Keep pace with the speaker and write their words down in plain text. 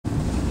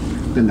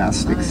the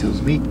last,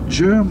 excuse me,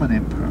 German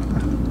emperor.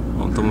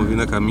 Bom, estamos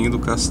vindo a caminho do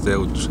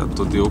Castelo, do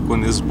Château de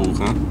Koenigsbourg,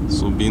 hein?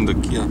 Subindo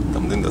aqui, ó,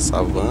 estamos dentro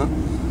dessa van.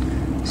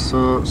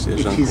 So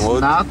it is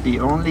not the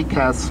only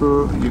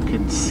castle you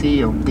can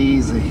see on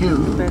these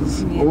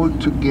hills.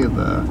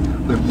 Altogether,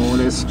 we're more or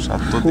less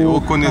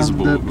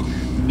 400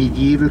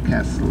 medieval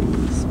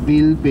castles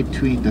built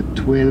between the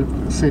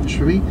 12th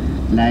century,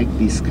 like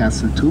this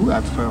castle too.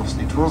 At first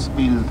it was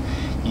built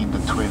in the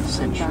 12th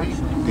century,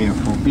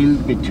 therefore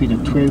built between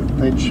the 12th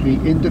century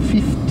and the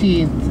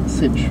 15th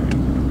century.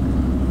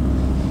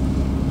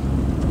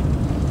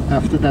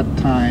 After that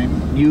time,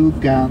 new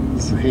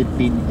guns had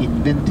been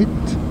invented,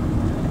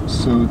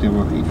 so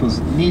it was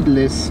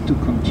needless to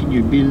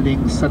continue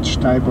building such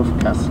type of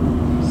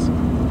castles.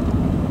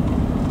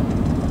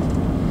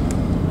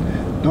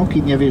 Donc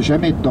il n'y avait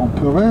jamais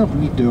d'empereur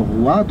ni de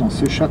roi dans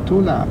ce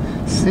château-là.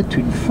 C'est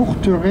une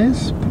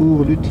forteresse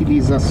pour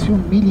l'utilisation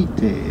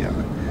militaire.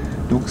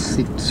 Donc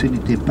ce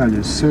n'était pas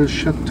le seul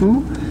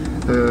château.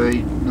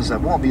 Nous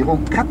avons environ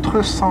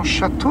 400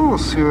 châteaux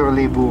sur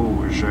les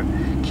Vosges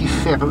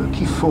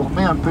qui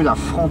formaient un peu la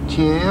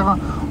frontière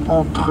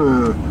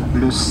entre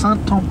le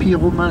Saint-Empire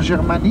romain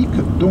germanique,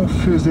 dont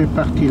faisait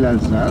partie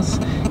l'Alsace,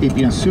 et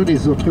bien sûr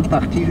les autres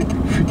parties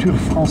futures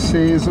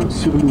françaises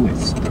sur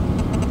l'ouest.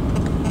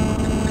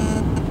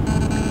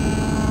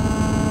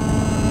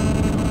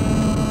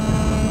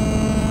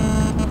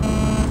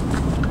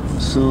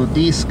 So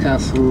these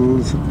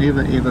castles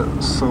never ever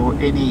saw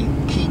any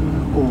king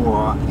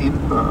or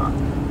emperor.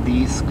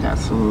 These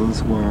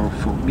castles were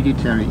for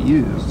military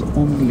use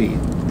only.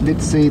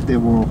 Let's say they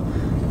were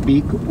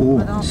big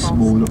or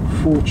small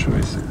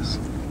fortresses.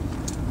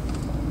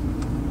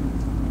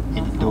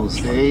 In those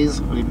days,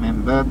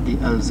 remember, the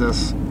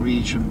Alsace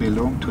region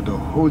belonged to the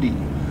Holy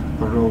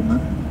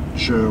Roman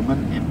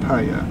German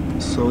Empire,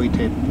 so it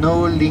had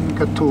no link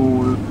at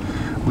all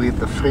with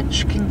the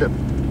French kingdom.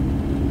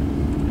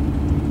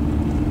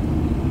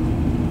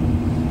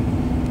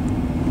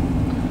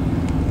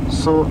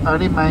 So I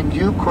remind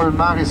you,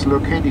 Colmar is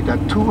located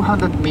at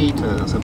 200 meters